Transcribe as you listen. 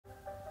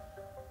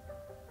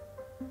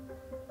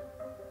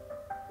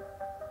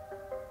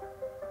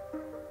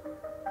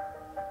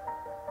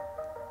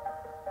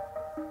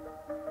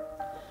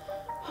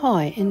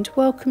Hi and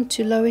welcome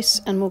to Lois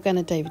and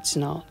Morgana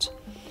Davidson Art.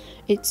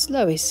 It's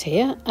Lois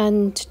here,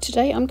 and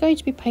today I'm going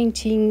to be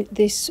painting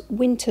this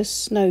winter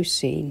snow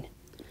scene.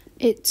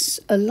 It's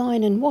a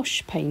line and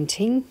wash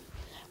painting,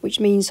 which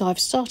means I've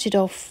started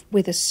off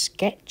with a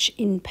sketch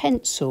in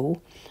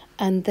pencil,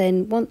 and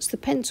then once the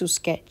pencil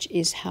sketch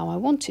is how I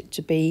want it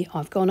to be,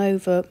 I've gone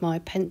over my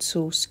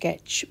pencil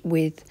sketch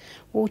with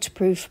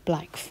waterproof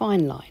black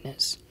fine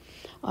liners.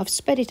 I've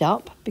sped it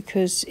up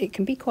because it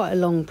can be quite a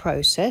long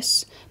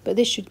process, but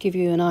this should give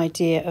you an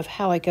idea of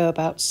how I go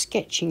about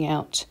sketching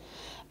out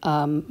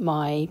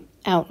my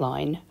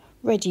outline,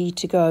 ready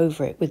to go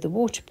over it with the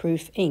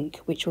waterproof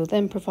ink, which will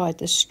then provide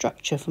the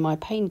structure for my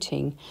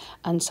painting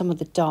and some of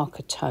the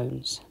darker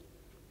tones.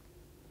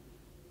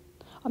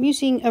 I'm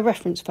using a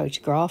reference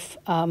photograph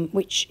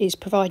which is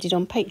provided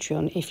on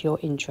Patreon if you're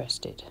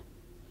interested.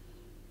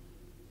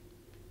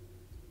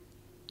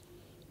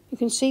 You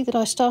can see that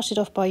I started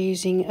off by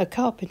using a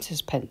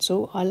carpenter's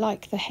pencil. I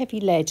like the heavy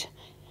lead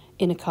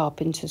in a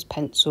carpenter's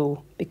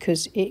pencil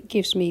because it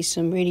gives me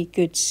some really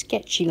good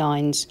sketchy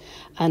lines,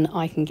 and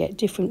I can get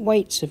different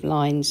weights of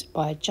lines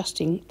by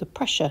adjusting the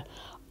pressure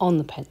on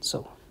the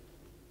pencil.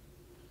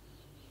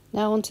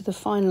 Now onto the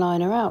fine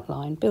liner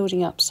outline,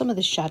 building up some of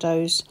the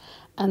shadows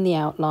and the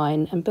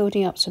outline and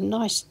building up some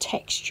nice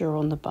texture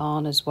on the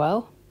barn as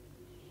well.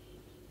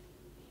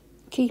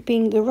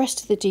 Keeping the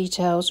rest of the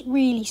details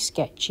really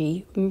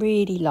sketchy and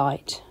really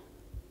light.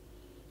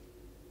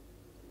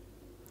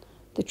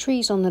 The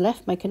trees on the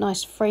left make a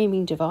nice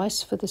framing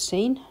device for the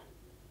scene.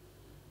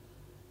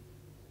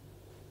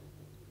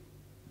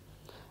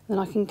 Then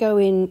I can go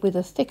in with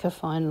a thicker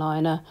fine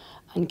liner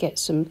and get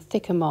some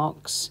thicker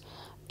marks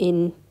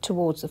in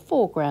towards the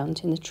foreground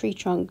in the tree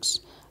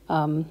trunks,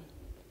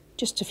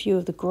 just a few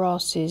of the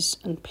grasses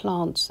and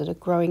plants that are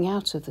growing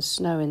out of the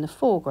snow in the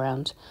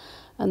foreground.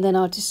 And then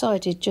I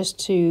decided just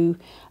to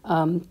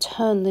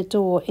turn the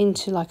door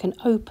into like an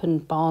open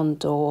barn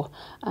door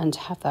and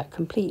have that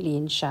completely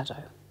in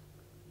shadow.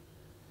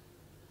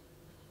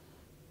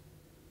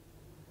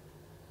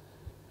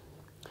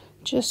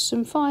 Just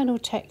some final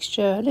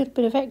texture, a little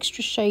bit of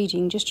extra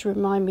shading just to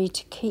remind me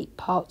to keep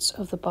parts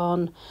of the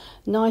barn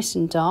nice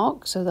and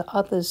dark so that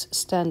others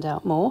stand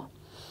out more.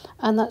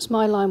 And that's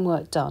my line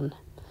work done.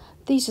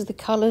 These are the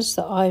colours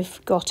that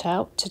I've got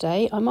out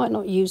today. I might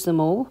not use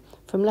them all.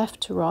 From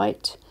left to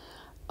right: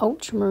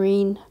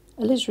 ultramarine,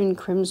 alizarin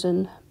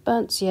crimson,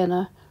 burnt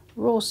sienna,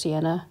 raw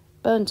sienna,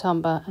 burnt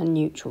umber and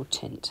neutral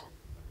tint.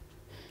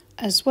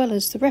 As well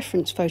as the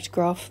reference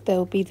photograph,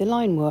 there'll be the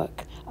line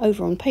work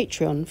over on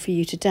Patreon for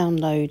you to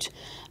download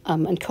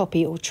and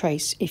copy or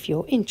trace if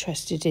you're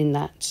interested in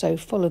that, so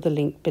follow the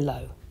link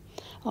below.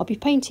 I'll be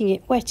painting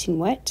it wet in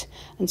wet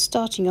and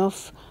starting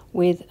off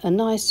with a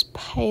nice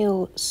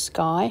pale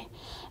sky,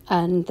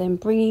 and then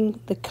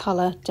bringing the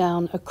colour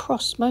down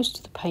across most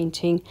of the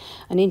painting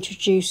and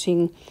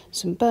introducing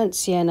some burnt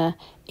sienna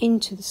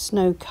into the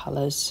snow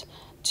colours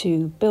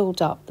to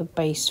build up the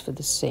base for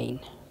the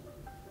scene.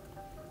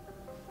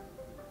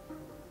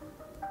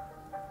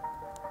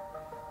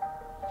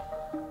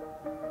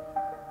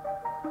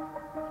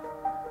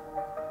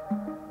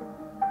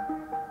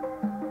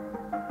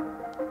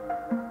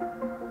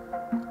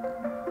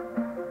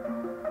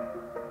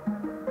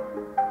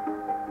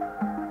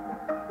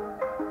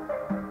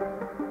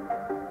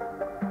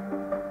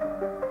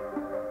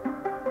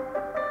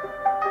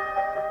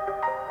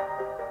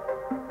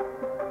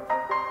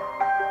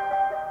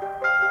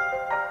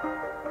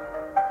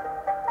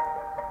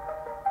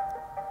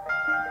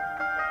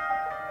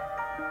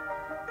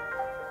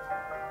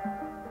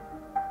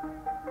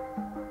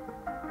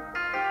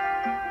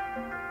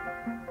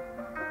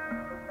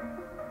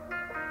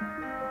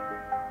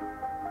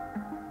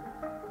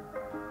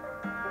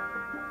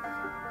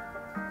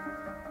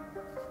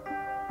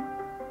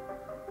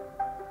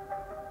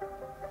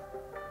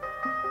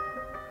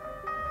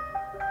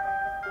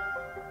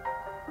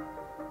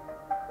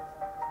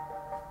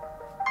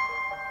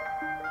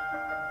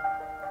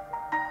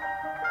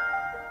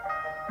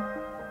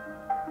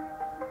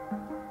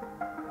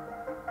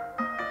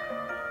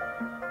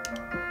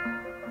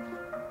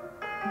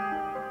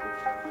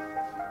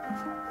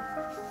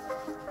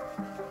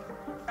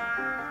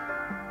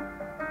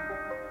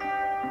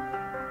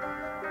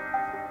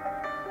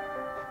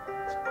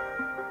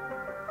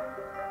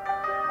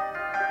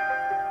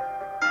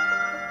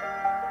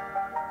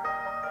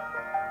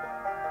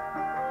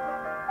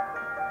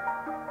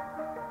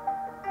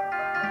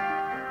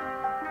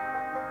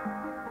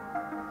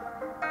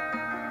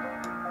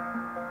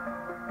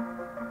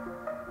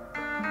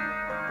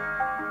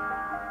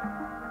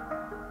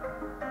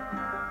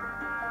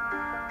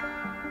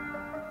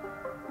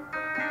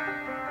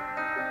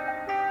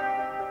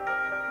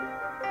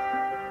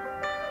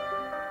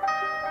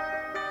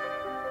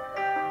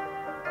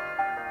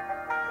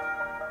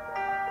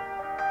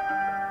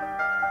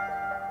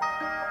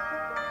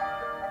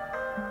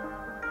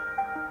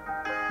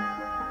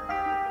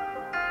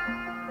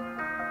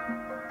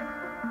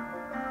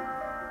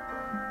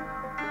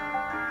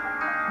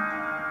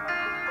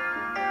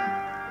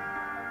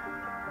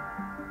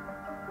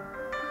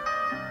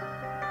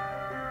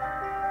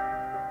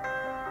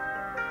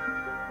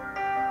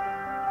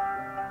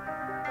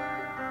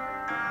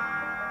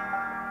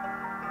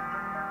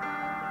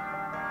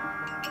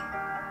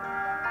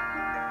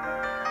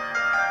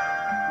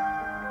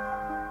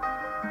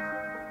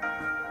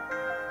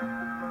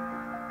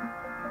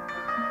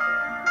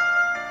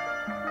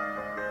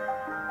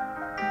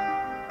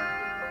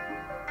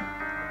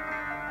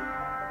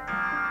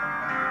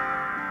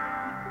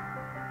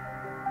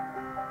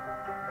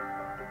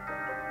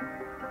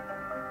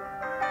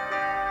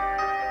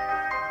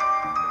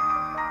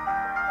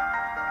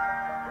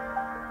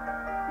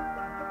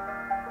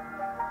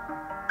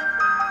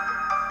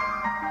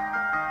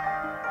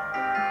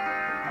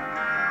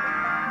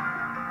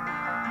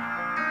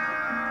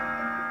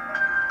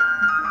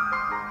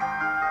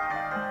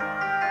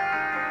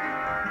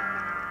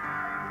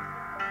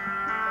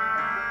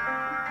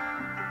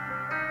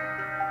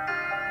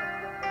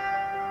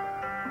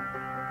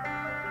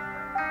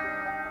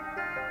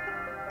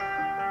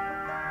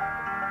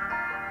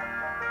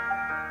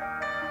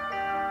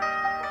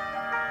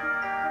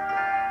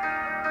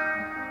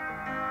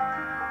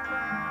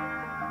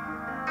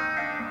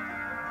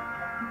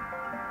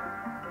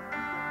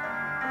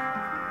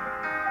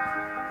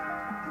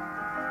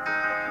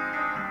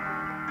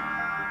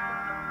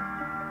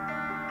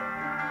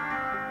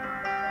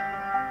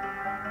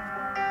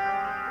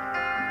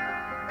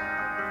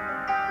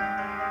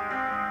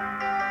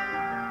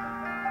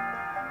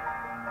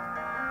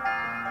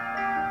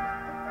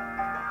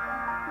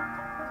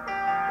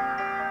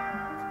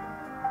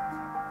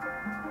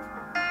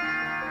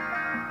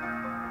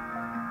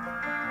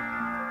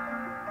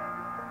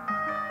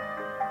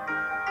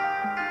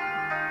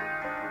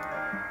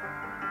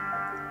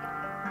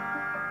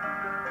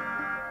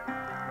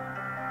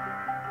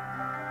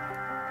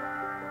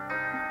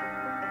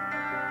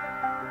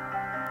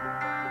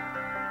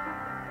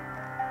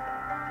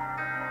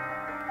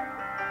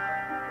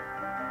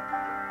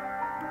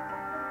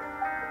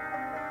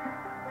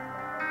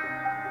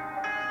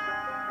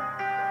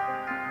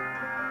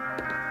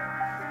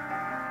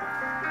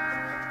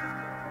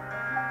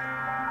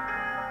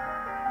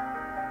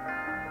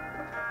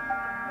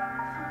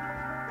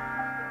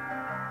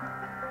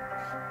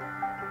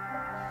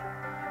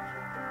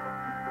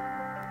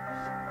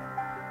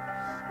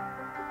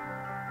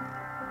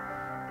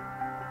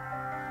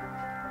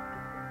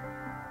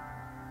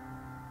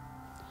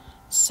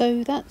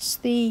 So that's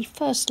the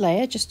first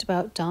layer just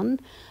about done,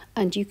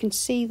 and you can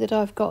see that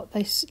I've got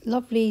this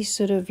lovely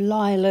sort of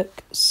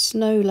lilac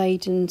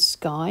snow-laden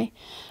sky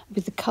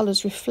with the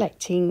colours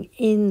reflecting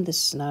in the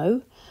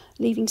snow,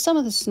 leaving some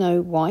of the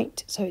snow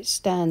white so it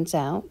stands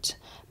out,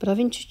 but I've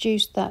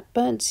introduced that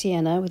burnt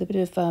sienna with a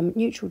bit of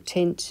neutral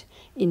tint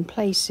in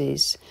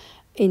places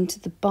into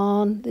the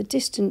barn, the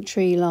distant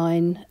tree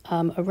line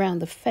around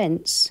the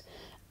fence,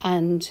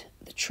 and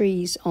the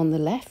trees on the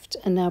left,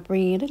 and now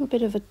bringing a little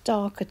bit of a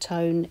darker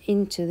tone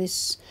into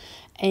this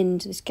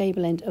end, this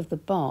gable end of the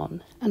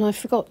barn. And I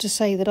forgot to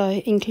say that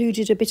I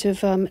included a bit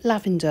of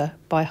lavender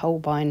by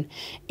Holbein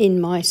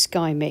in my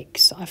sky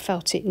mix. I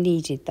felt it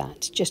needed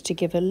that just to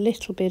give a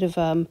little bit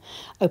of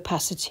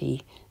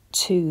opacity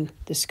to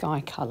the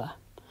sky colour.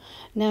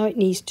 Now it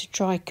needs to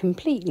dry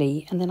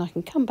completely, and then I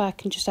can come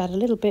back and just add a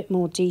little bit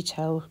more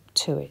detail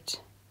to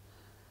it.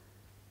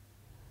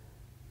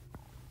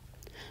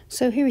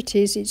 So here it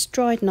is, it's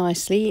dried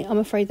nicely. I'm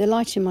afraid the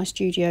light in my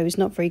studio is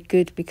not very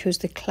good because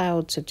the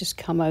clouds have just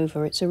come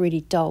over. It's a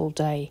really dull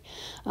day.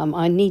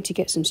 I need to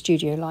get some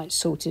studio lights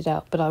sorted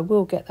out, but I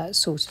will get that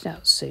sorted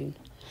out soon.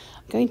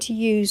 I'm going to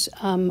use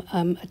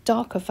a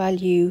darker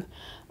value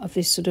of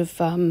this sort of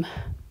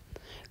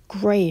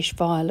greyish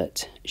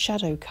violet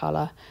shadow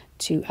colour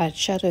to add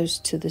shadows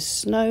to the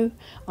snow.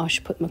 I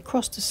should put them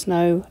across the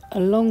snow,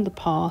 along the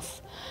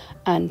path,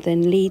 and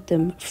then lead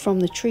them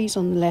from the trees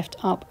on the left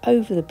up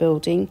over the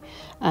building,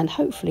 and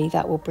hopefully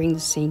that will bring the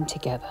scene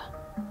together.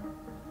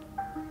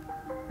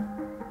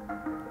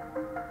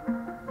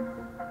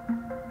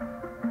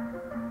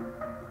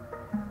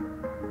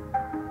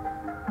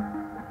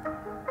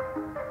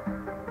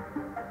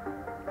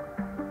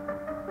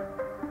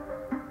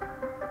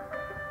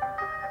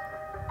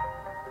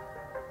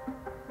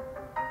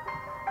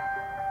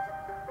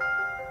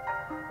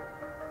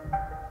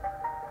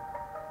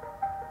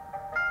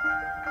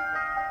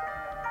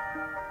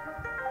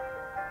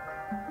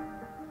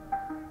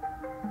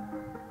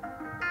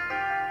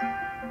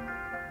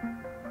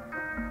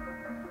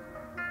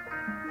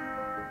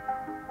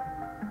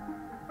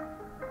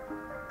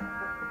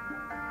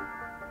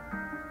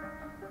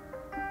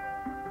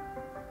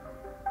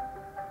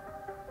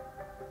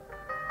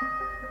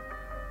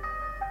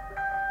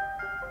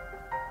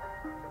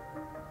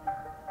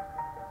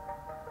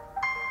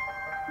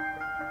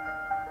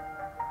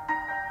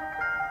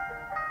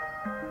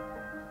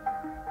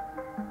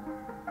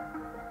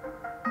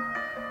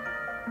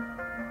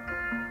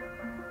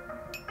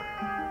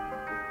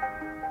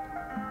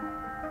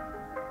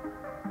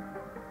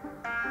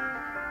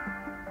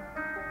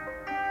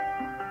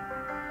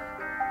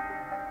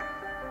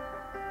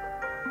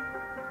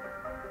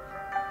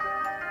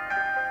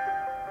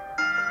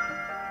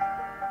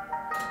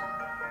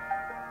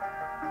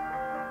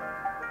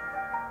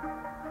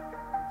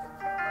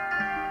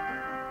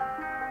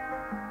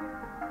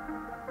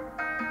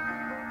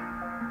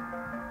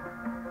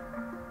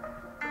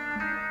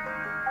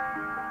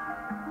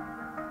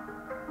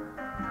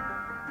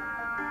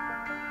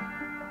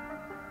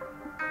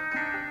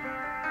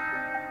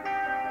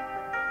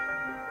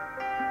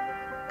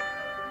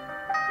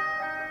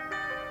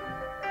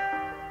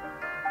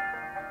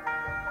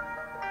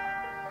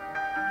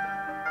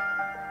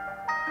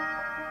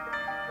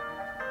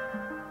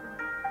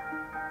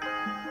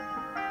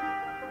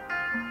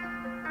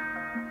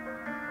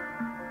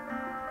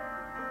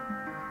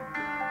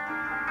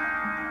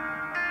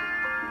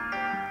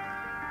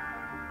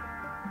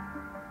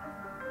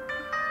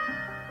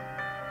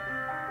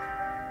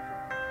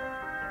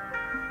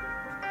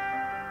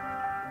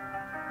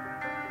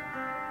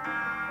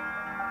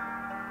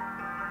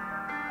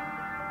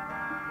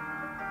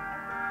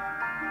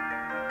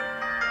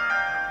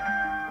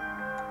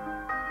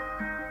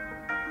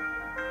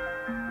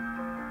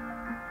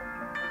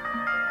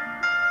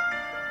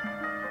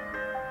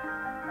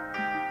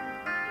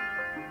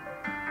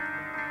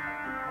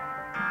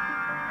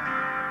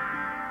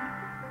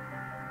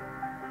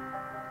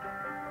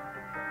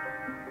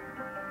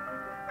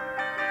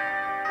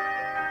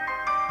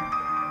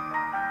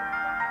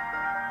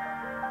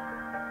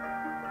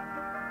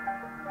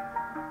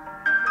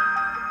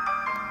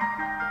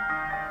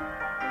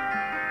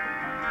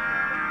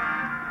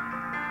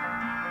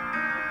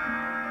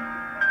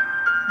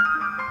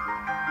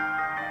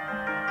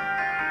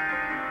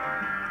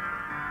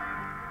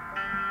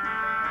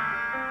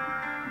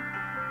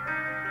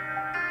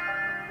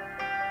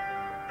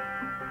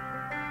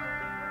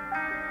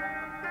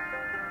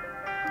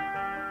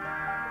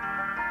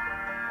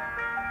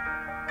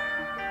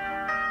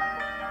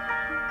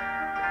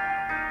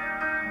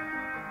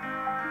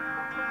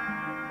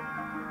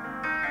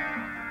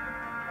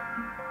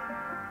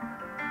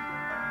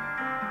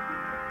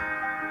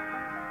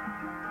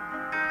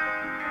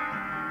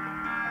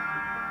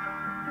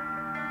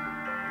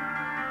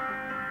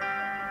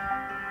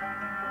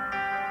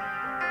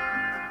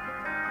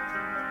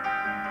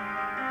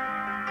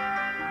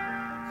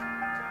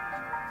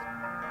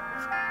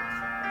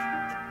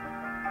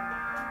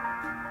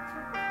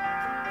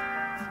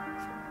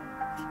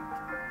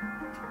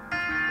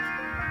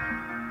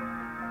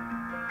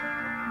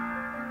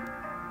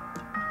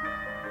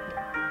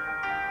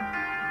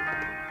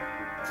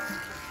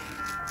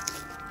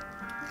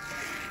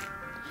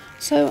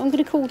 So I'm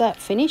going to call that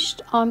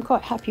finished. I'm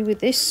quite happy with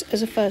this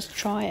as a first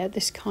try at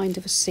this kind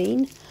of a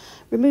scene.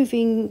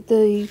 Removing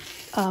the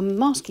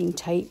masking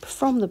tape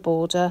from the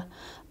border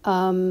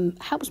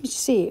helps me to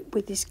see it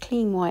with this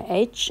clean white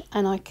edge,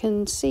 and I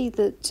can see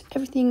that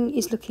everything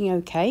is looking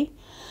okay,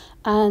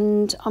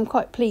 and I'm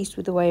quite pleased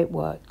with the way it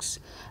works.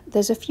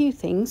 There's a few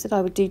things that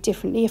I would do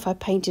differently if I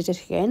painted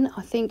it again.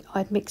 I think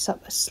I'd mix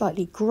up a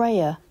slightly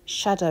greyer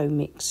shadow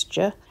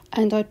mixture,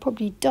 and I'd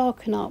probably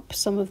darken up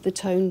some of the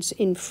tones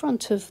in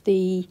front of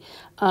the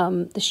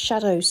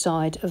shadow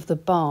side of the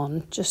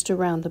barn, just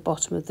around the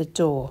bottom of the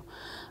door.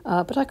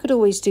 But I could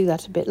always do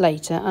that a bit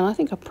later, and I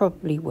think I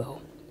probably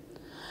will.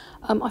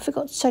 I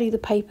forgot to tell you the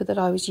paper that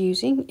I was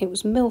using. It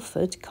was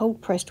Milford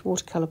cold-pressed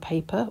watercolour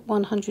paper,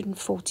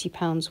 140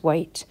 pounds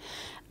weight,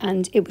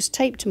 and it was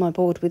taped to my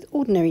board with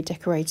ordinary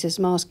decorator's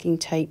masking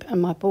tape,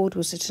 and my board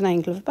was at an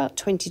angle of about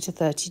 20 to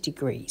 30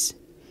 degrees.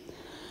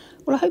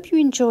 Well, I hope you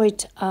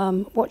enjoyed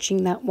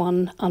watching that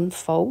one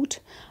unfold,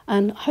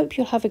 and I hope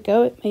you'll have a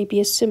go at maybe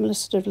a similar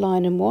sort of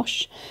line and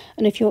wash.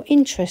 And if you're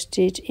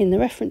interested in the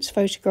reference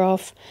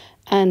photograph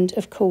and,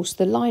 of course,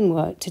 the line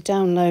work to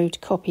download,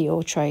 copy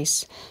or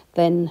trace,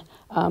 then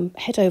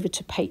head over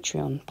to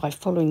Patreon by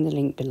following the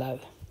link below.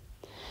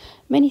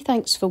 Many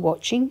thanks for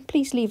watching.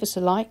 Please leave us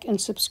a like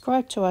and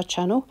subscribe to our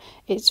channel.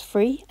 It's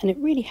free and it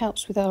really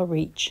helps with our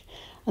reach.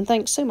 And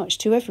thanks so much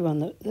to everyone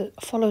that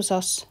follows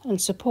us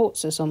and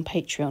supports us on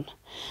Patreon.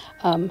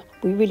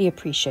 We really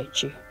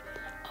appreciate you.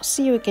 I'll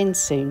see you again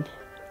soon.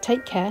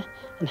 Take care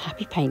and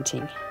happy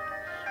painting.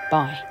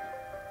 Bye.